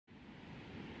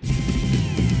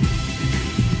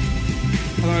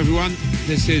Hello everyone,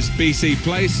 this is BC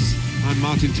Place. I'm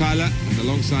Martin Tyler and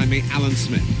alongside me Alan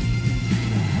Smith.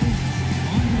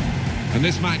 And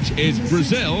this match is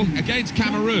Brazil against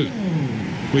Cameroon.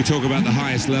 We talk about the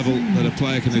highest level that a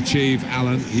player can achieve.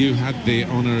 Alan, you had the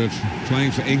honour of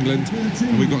playing for England,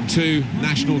 and we've got two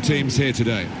national teams here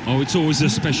today. Oh, it's always a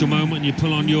special moment. You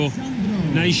pull on your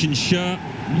nation's shirt,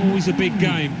 always a big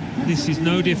game. This is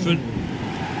no different.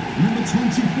 Number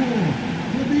 24,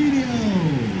 Fabinho.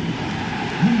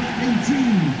 Number 18,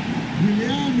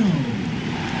 Giuliano.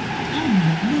 And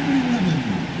number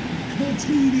 11,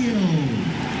 Coutinho.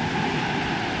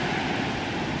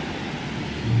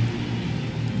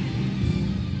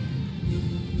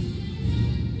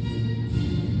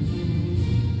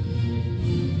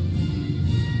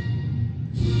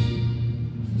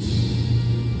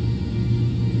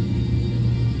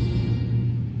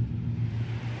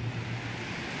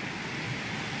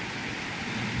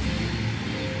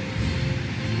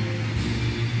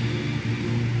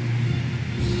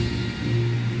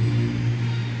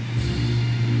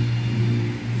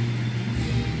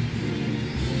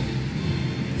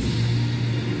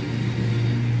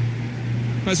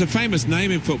 It's a famous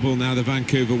name in football now, the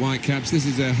Vancouver Whitecaps. This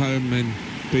is their home in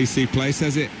BC Place,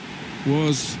 as it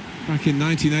was back in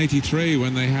 1983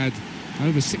 when they had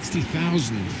over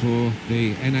 60,000 for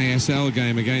the NASL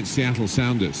game against Seattle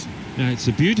Sounders. Now, it's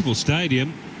a beautiful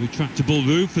stadium, retractable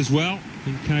roof as well,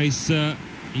 in case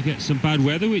you get some bad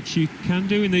weather, which you can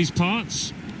do in these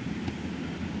parts.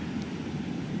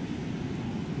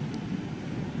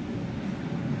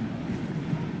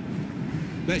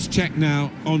 Let's check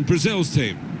now on Brazil's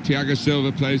team. Thiago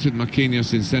Silva plays with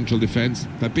Marquinhos in central defence.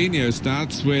 Fabinho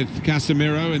starts with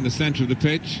Casemiro in the centre of the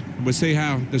pitch. And we'll see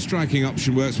how the striking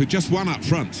option works with just one up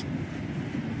front.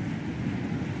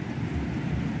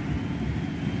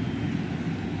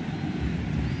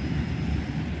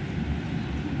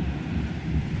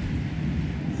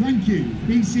 Thank you,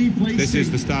 BC Place. This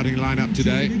is the starting lineup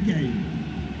today.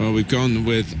 Well, we've gone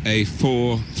with a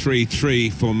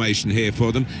 4-3-3 formation here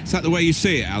for them. Is that the way you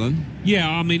see it, Alan? Yeah,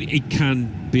 I mean, it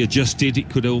can be adjusted. It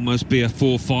could almost be a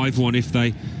 4-5-1 if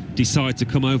they decide to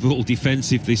come over all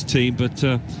defensive, this team. But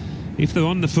if they're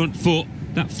on the front foot,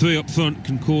 that three up front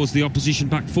can cause the opposition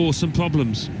back four some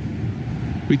problems.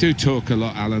 We do talk a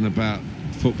lot, Alan, about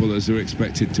footballers who are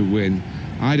expected to win.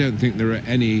 I don't think there are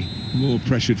any more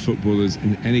pressured footballers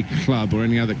in any club or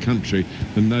any other country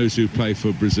than those who play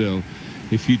for Brazil.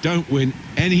 If you don't win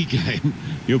any game,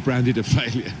 you're branded a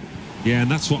failure. Yeah,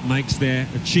 and that's what makes their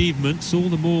achievements all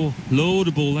the more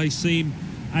laudable. They seem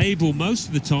able most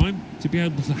of the time to be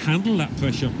able to handle that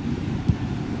pressure.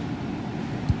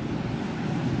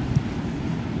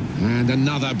 And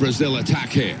another Brazil attack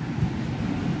here.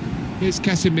 Here's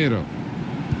Casemiro.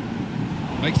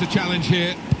 Makes the challenge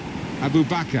here.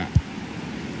 Abubakar.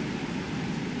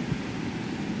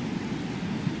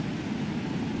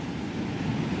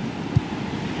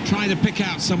 Trying to pick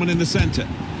out someone in the centre.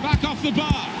 Back off the bar.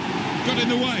 Got in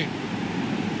the way.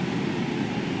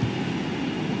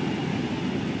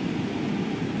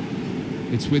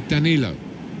 It's with Danilo.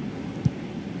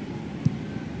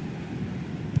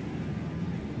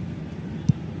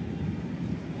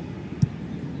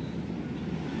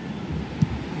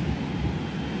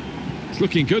 It's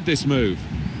looking good, this move.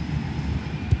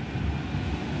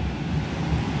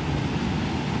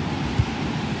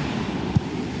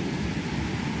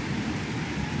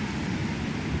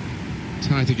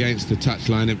 Tight against the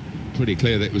touchline, and pretty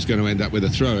clear that it was going to end up with a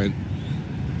throw-in.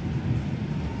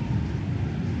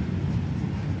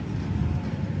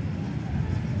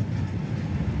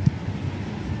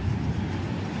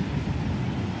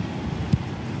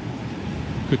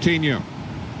 Coutinho.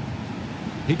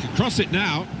 He can cross it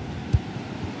now.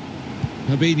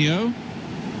 Fabinho.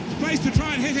 Space to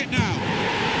try and hit it now.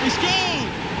 He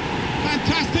scored!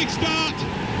 Fantastic start.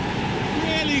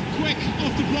 Really quick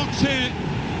off the blocks here.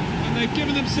 And they've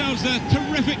given themselves a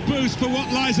terrific boost for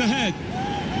what lies ahead.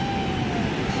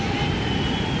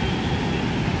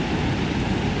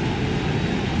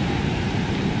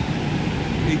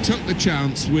 He took the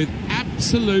chance with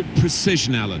absolute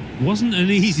precision, Alan. Wasn't an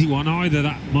easy one either,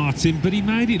 that, Martin, but he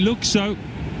made it look so.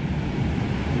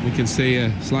 We can see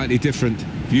a slightly different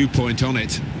viewpoint on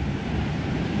it.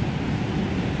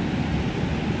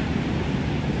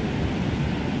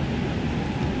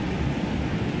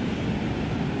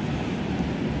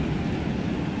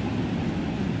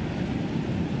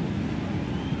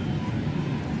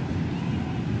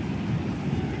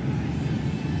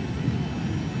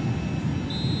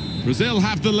 Brazil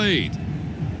have the lead.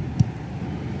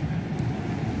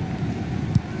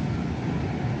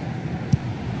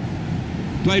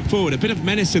 Played forward, a bit of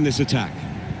menace in this attack.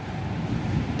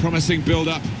 Promising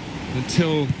build-up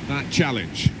until that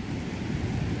challenge.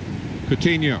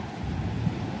 Coutinho.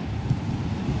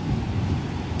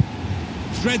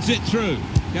 Threads it through.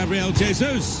 Gabriel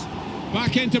Jesus.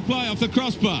 Back into play off the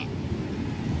crossbar.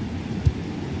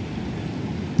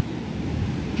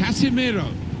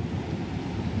 Casemiro.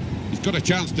 He's got a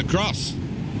chance to cross.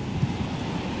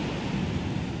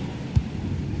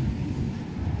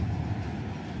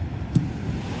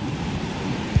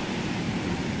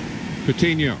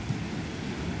 Coutinho.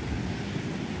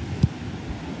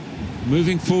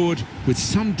 Moving forward with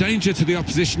some danger to the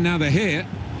opposition now they're here.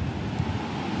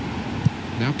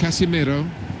 Now Casemiro.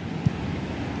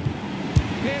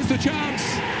 Here's the chance.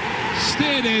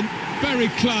 Steered in very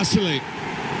classily.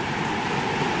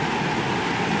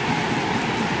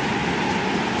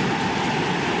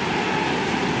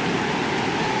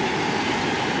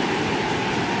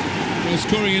 Well,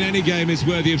 scoring in any game is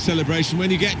worthy of celebration.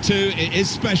 When you get two, it is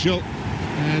special.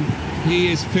 And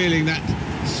he is feeling that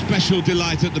special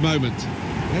delight at the moment.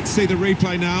 Let's see the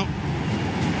replay now.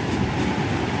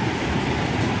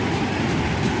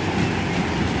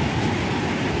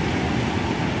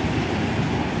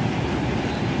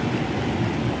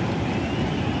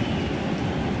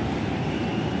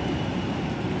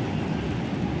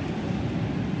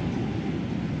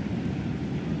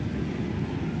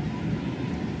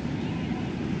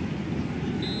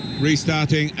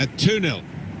 Restarting at 2-0.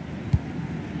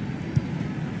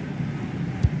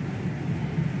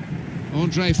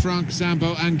 Andre Frank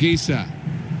Zambo Anguissa.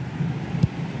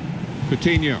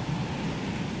 Coutinho.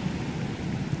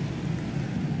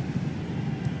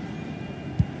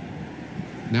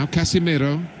 Now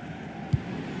Casemiro.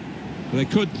 They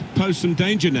could pose some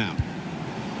danger now.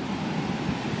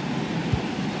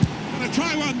 Gonna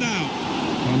try one now.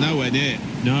 Well, nowhere near.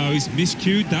 No, he's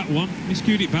miscued that one.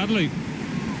 Miscued it badly.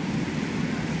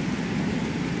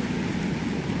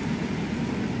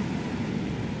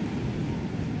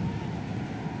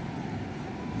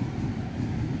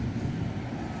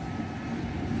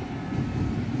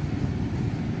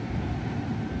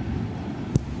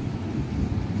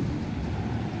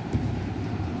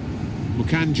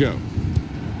 Kanjo.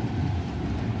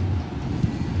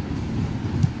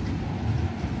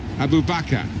 Abu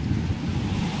Bakar.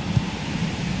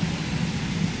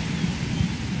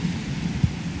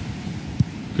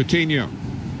 Coutinho.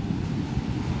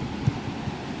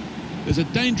 There's a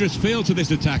dangerous feel to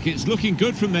this attack. It's looking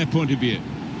good from their point of view.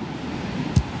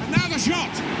 And now the shot!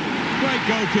 Great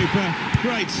goalkeeper,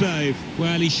 great save.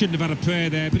 Well, he shouldn't have had a prayer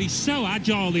there, but he's so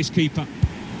agile, this keeper.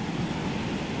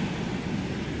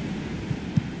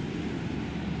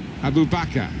 Abu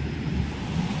Bakar.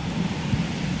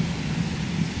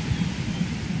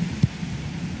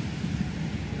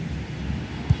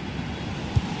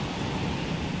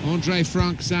 Andre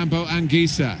Frank Zambo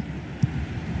Anguissa.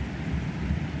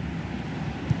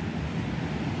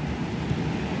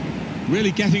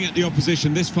 Really getting at the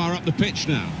opposition this far up the pitch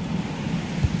now.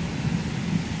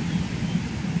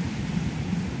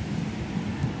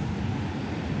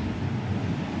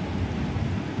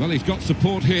 Well, he's got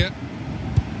support here.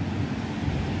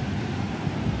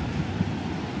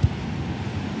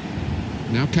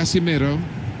 Now Casemiro.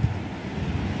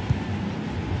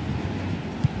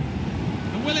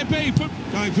 And will it be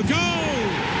going for goal?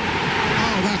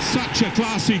 Oh, that's such a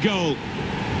classy goal.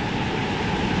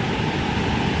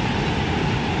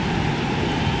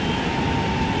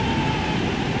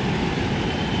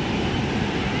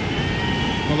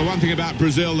 Well, the one thing about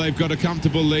Brazil, they've got a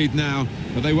comfortable lead now,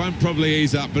 but they won't probably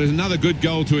ease up. But it's another good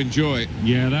goal to enjoy.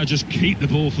 Yeah, they'll just keep the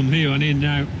ball from here on in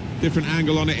now. Different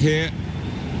angle on it here.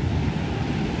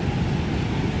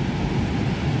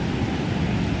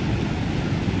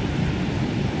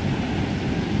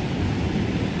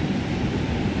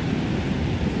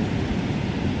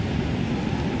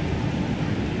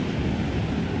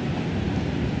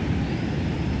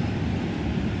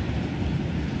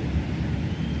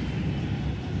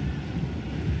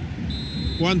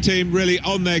 One team really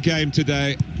on their game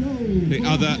today, the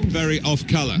other very off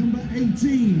colour. Number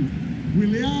 18,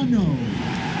 Williano.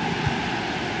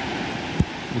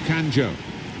 Kanjo.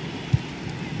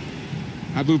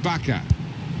 Abu Bakar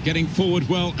getting forward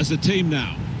well as a team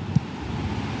now.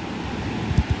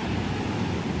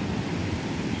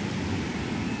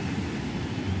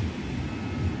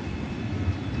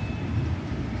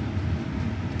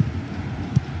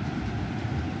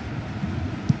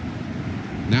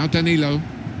 Now Danilo.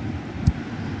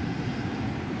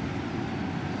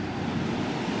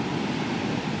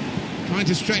 Trying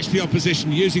to stretch the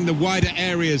opposition, using the wider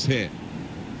areas here.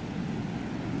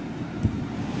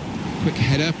 Quick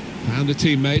header, found a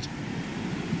teammate.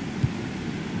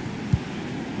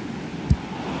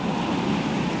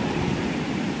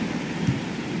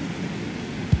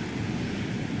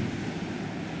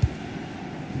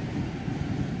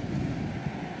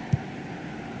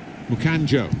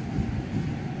 Mukanjo.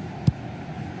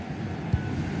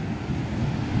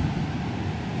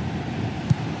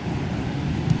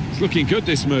 It's looking good,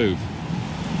 this move.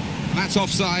 That's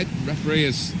offside. Referee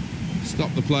has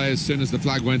stopped the play as soon as the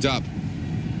flag went up.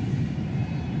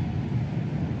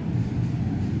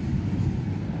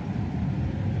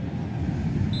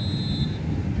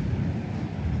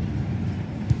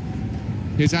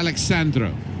 Here's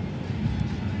Alexandro.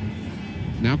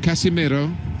 Now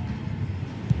Casemiro.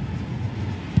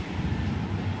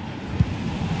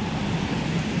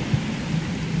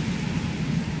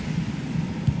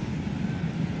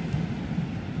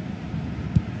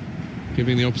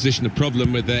 Giving the opposition a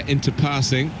problem with their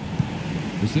interpassing.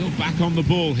 Brazil back on the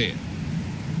ball here.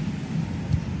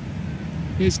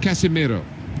 Here's Casemiro.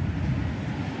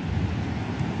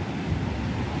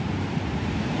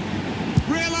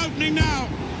 Real opening now.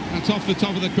 That's off the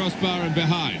top of the crossbar and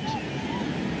behind.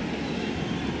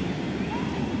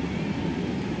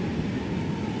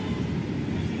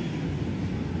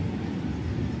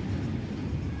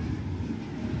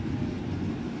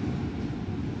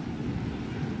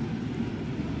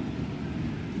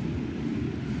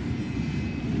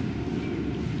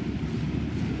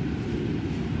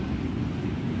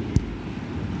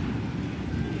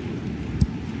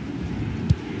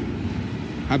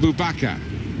 Abubakar.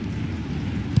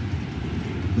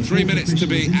 3 minutes to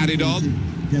be added on.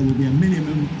 There will be a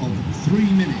minimum of 3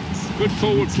 minutes. Good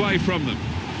forward play from them.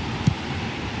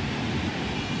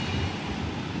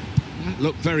 That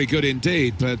looked very good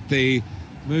indeed, but the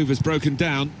move has broken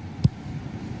down.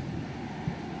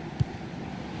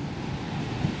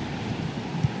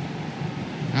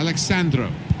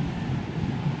 Alexandro.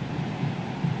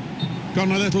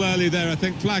 Gone a little early there, I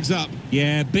think. Flags up.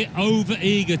 Yeah, a bit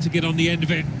over-eager to get on the end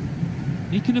of it.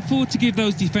 He can afford to give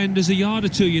those defenders a yard or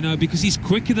two, you know, because he's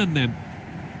quicker than them.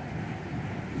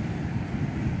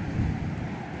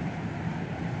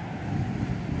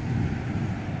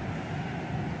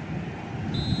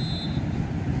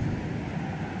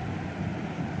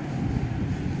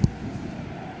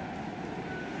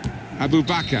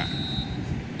 Abubakar.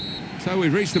 So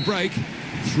we've reached the break.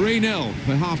 3-0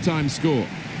 the half-time score.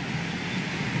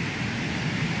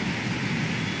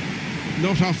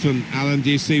 Not often, Alan,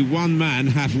 do you see one man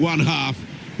have one half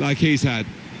like he's had.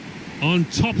 On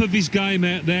top of his game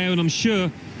out there, and I'm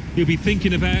sure he'll be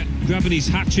thinking about grabbing his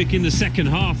hat-trick in the second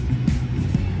half.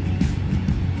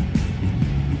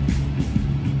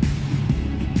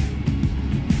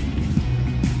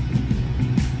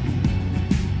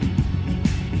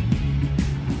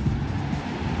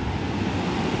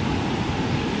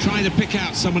 Trying to pick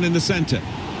out someone in the centre.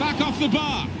 Back off the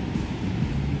bar.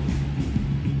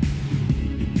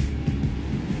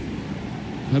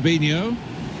 Fabinho.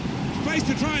 Space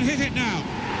to try and hit it now.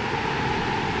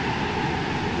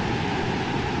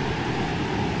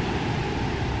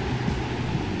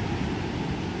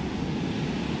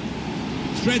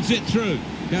 Threads it through.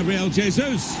 Gabriel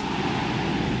Jesus.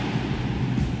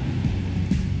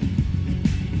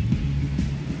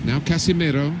 Now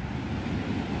Casemiro.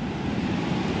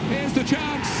 Here's the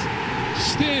chance.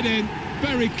 Steered in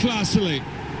very classily.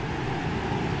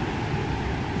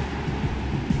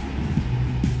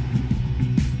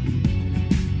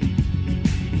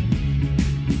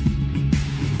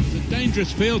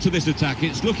 Dangerous feel to this attack.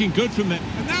 It's looking good from there.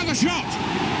 And now the shot.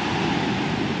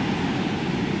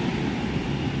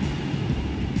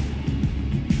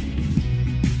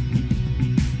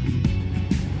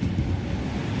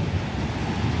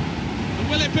 And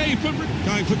will it be from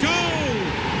going for goal?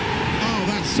 Oh,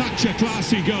 that's such a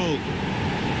classy goal.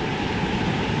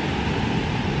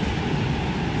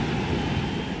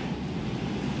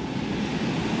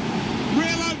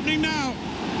 Real opening now.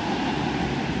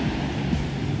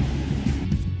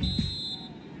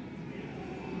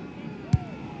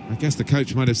 I guess the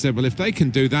coach might have said, well, if they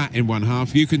can do that in one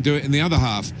half, you can do it in the other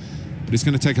half. But it's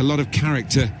going to take a lot of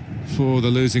character for the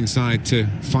losing side to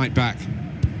fight back.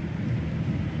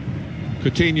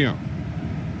 Coutinho.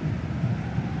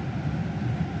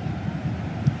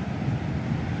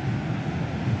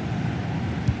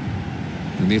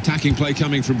 And the attacking play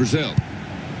coming from Brazil.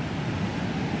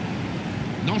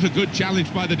 Not a good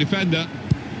challenge by the defender.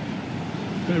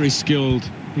 Very skilled.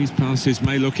 These passes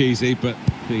may look easy, but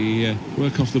the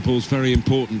work off the ball is very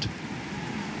important.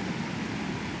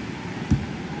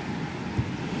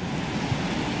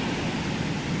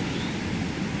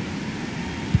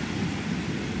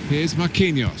 Here's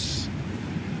Marquinhos.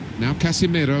 Now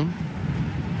Casemiro.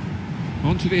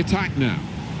 On to the attack now.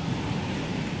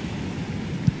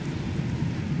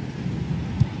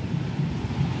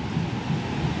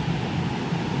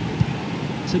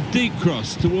 It's a deep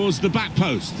cross towards the back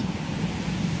post.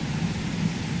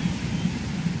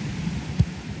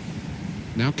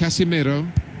 Now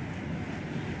Casemiro.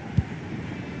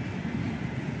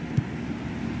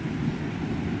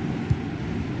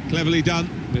 Cleverly done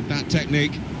with that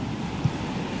technique.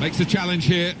 Makes the challenge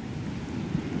here.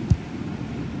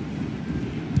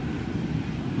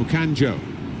 Mukanjo.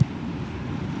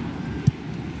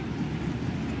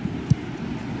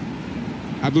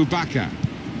 Abu Bakr.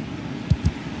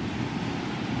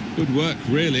 Good work,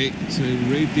 really, to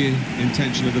read the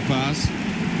intention of the pass.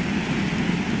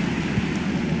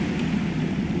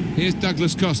 Here's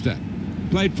Douglas Costa.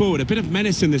 Played forward, a bit of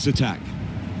menace in this attack.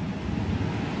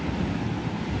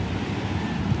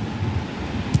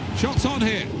 Shots on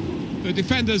here. The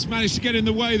defenders managed to get in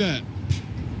the way there.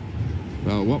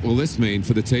 Well, what will this mean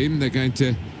for the team? They're going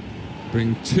to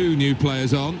bring 2 new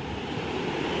players on.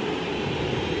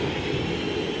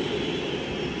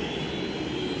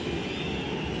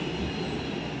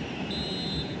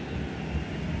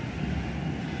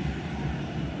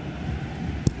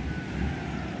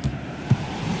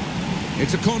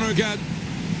 It's a corner again.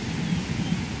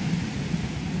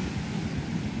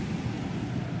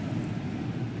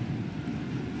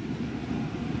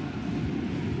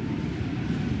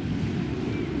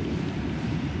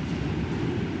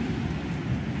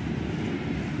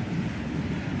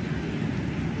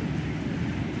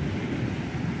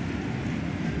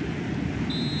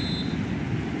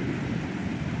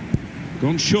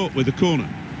 Gone short with the corner.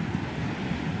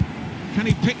 Can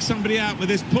he pick somebody out with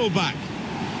this pullback?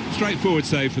 Straightforward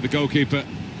save for the goalkeeper.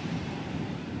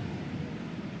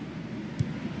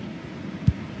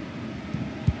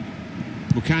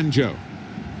 Mukanjo.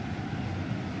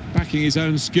 Backing his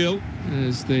own skill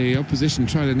as the opposition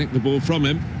try to nick the ball from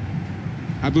him.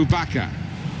 Abu Bakr.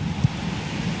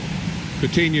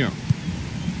 Coutinho.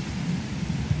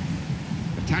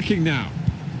 Attacking now.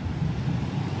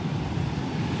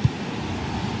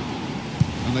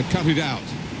 And they cut it out.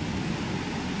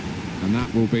 And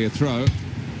that will be a throw.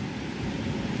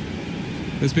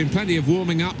 There's been plenty of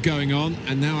warming up going on,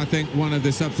 and now I think one of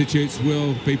the substitutes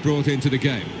will be brought into the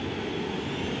game.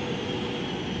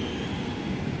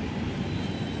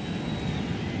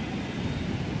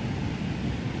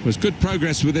 Was good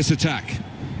progress with this attack.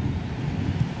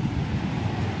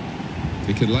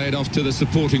 He can lay it off to the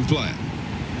supporting player.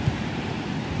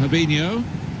 Fabinho.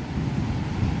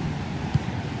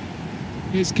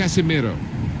 Here's Casemiro.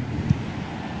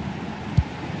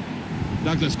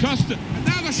 Douglas Costa. And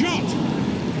now the shot!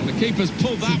 And the keeper's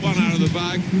pulled that one out of the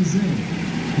bag.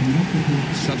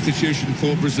 Substitution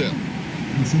for Brazil.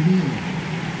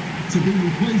 To be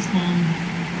replaced by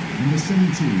number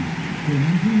 17,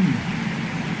 Fernandinho.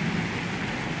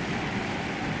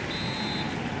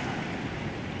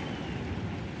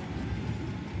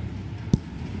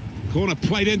 Corner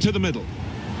played into the middle.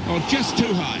 Oh, just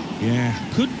too high. Yeah,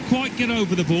 couldn't quite get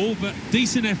over the ball, but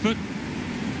decent effort.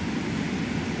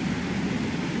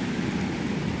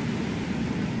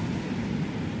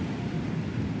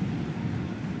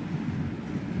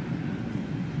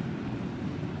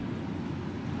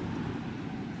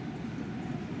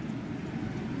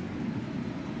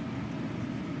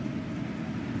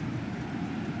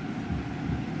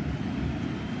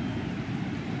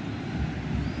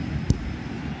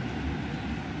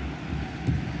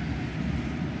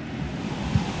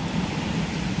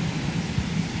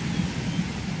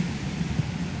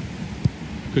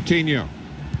 Coutinho.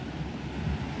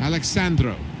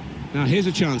 Alexandro. Now here's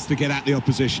a chance to get at the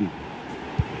opposition.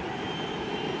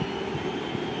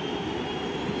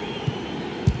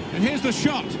 And here's the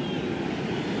shot.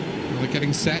 Well, they're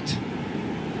getting set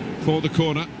for the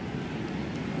corner.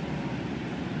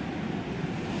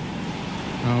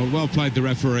 Oh, well played the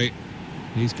referee.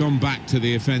 He's gone back to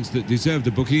the offence that deserved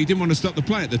the booking. He didn't want to stop the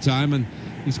play at the time, and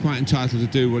he's quite entitled to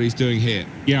do what he's doing here.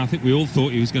 Yeah, I think we all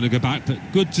thought he was going to go back, but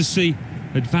good to see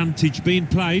advantage being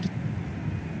played.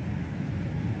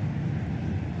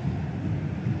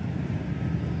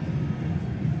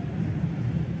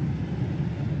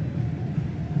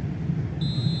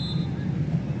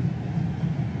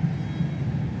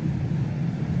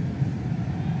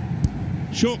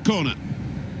 Short corner.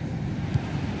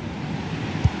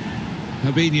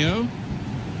 Fabinho.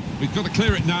 We've got to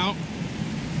clear it now.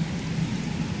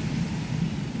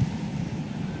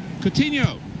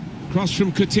 Coutinho. Cross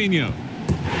from Coutinho.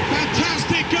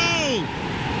 Fantastic goal!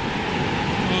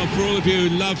 Oh, for all of you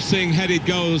who love seeing headed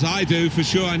goals, I do for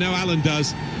sure. I know Alan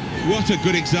does. What a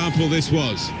good example this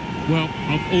was. Well,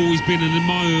 I've always been an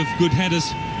admirer of good headers,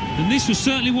 and this was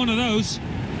certainly one of those.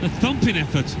 A thumping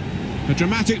effort. A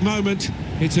dramatic moment.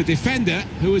 It's a defender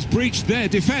who has breached their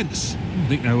defence. I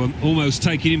think they were almost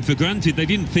taking him for granted. They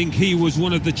didn't think he was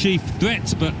one of the chief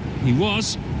threats, but he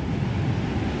was.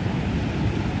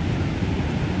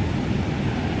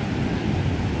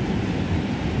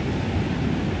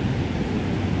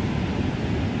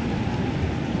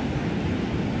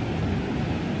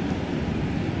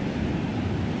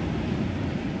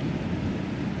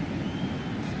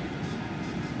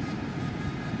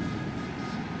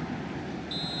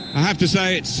 I have to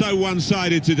say it's so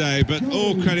one-sided today, but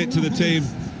all credit to the team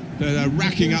that are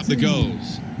racking up the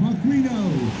goals.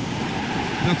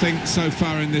 Nothing so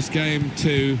far in this game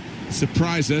to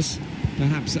surprise us,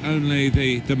 perhaps only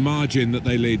the margin that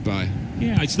they lead by.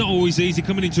 Yeah, it's not always easy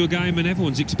coming into a game and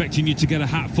everyone's expecting you to get a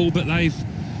hatful, but they've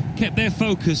kept their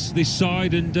focus this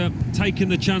side and taken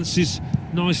the chances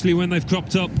nicely when they've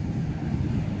cropped up.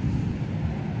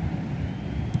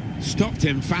 Stopped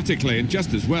emphatically and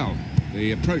just as well.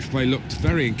 The approach play looked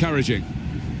very encouraging.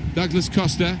 Douglas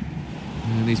Costa,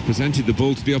 and he's presented the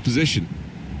ball to the opposition.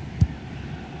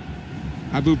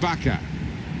 Abu Bakr.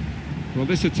 Well,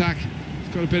 this attack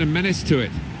has got a bit of menace to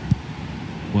it.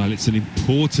 Well, it's an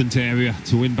important area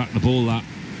to win back the ball, that.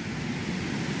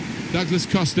 Douglas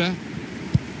Costa.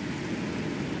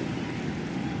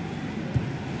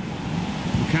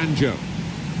 Kanjo.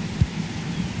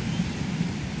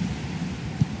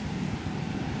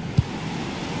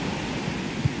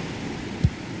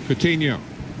 Coutinho.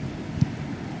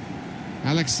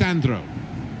 Alexandro.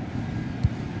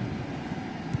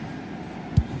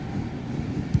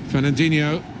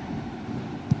 Fernandinho.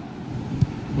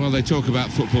 Well, they talk about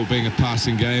football being a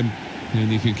passing game,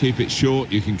 and you can keep it short,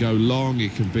 you can go long, you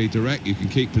can be direct, you can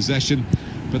keep possession,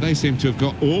 but they seem to have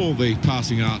got all the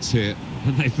passing arts here.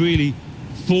 And they've really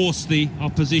forced the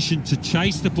opposition to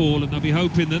chase the ball, and they'll be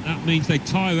hoping that that means they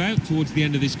tire out towards the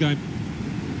end of this game.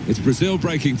 It's Brazil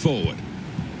breaking forward.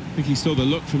 I think he saw the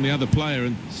look from the other player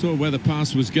and saw where the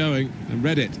pass was going and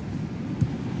read it.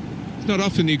 It's not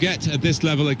often you get at this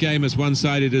level a game as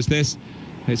one-sided as this.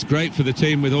 It's great for the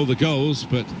team with all the goals,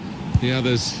 but the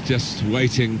others just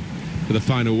waiting for the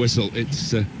final whistle.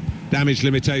 It's damage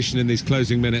limitation in these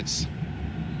closing minutes.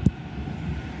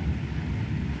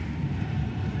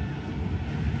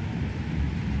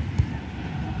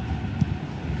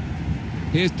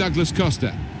 Here's Douglas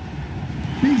Costa.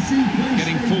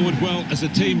 Getting forward well as a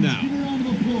team now.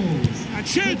 And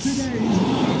shoots!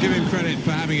 I'll give him credit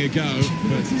for having a go,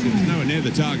 but it was nowhere near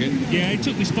the target. Yeah, he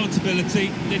took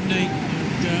responsibility, didn't he?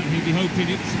 And he'll be hoping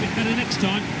it's a bit better next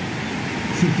time.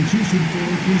 Substitution for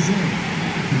Brazil.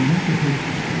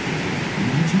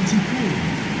 Number 24,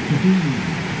 Fabinho,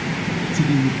 to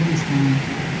be replaced by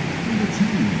number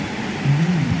 10,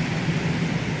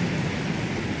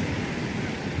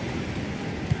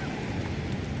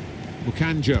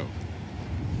 Mukanjo.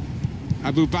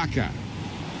 Abu Bakr.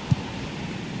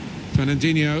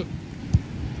 Fernandinho.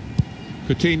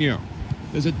 Coutinho.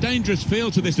 There's a dangerous feel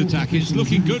to this attack. It's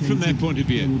looking good from their point of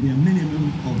view. There will be a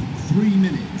minimum of 3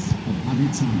 minutes of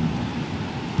added time.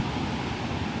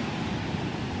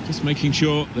 Just making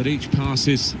sure that each pass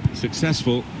is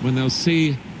successful. When they'll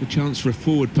see the chance for a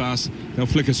forward pass, they'll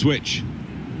flick a switch.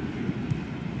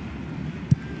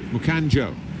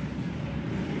 Mukanjo.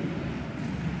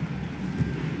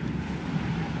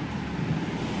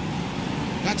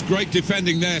 That's great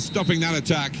defending there, stopping that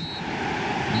attack.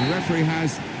 And the referee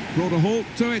has brought a halt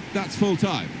to it. That's full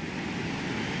time.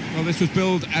 Well, this was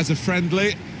billed as a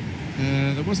friendly.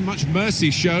 There wasn't much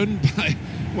mercy shown by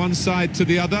one side to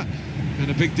the other, and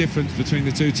a big difference between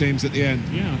the two teams at the end.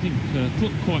 Yeah, I think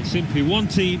put quite simply, one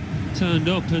team turned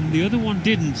up and the other one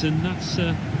didn't, and that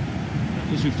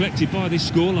was reflected by this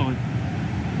scoreline.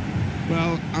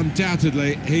 Well,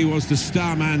 undoubtedly, he was the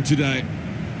star man today.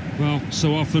 Well,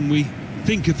 so often we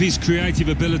think of his creative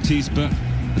abilities, but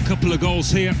a couple of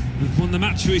goals here have won the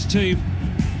match for his team.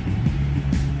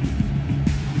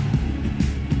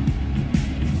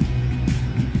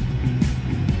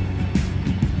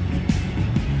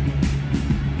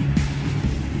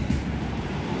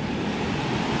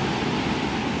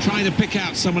 Trying to pick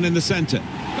out someone in the centre.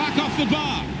 Back off the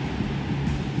bar.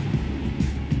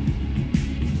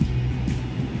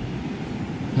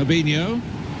 Fabinho.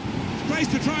 Space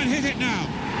to try and hit it now.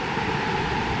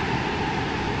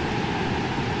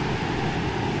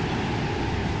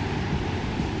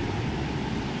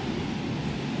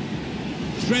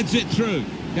 Threads it through.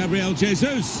 Gabriel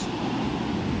Jesus.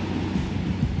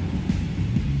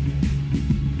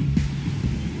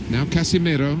 Now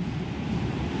Casemiro.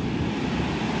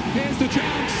 Here's the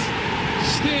chance.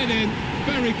 Steered in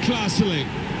very classily.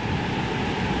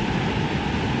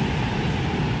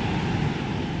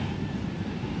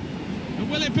 And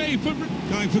will it be for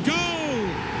going for goal?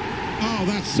 Oh,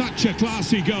 that's such a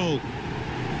classy goal.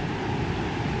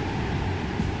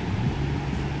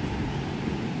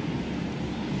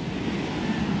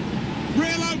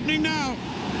 Real opening now.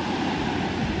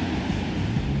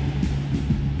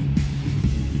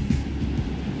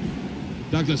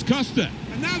 Douglas Costa.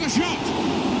 And now the shot.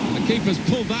 And the keeper's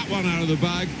pulled that one out of the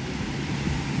bag.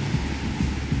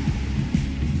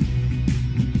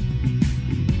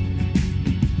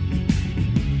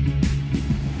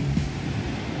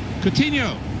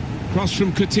 Coutinho. Cross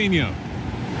from Coutinho.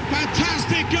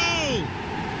 Fantastic goal!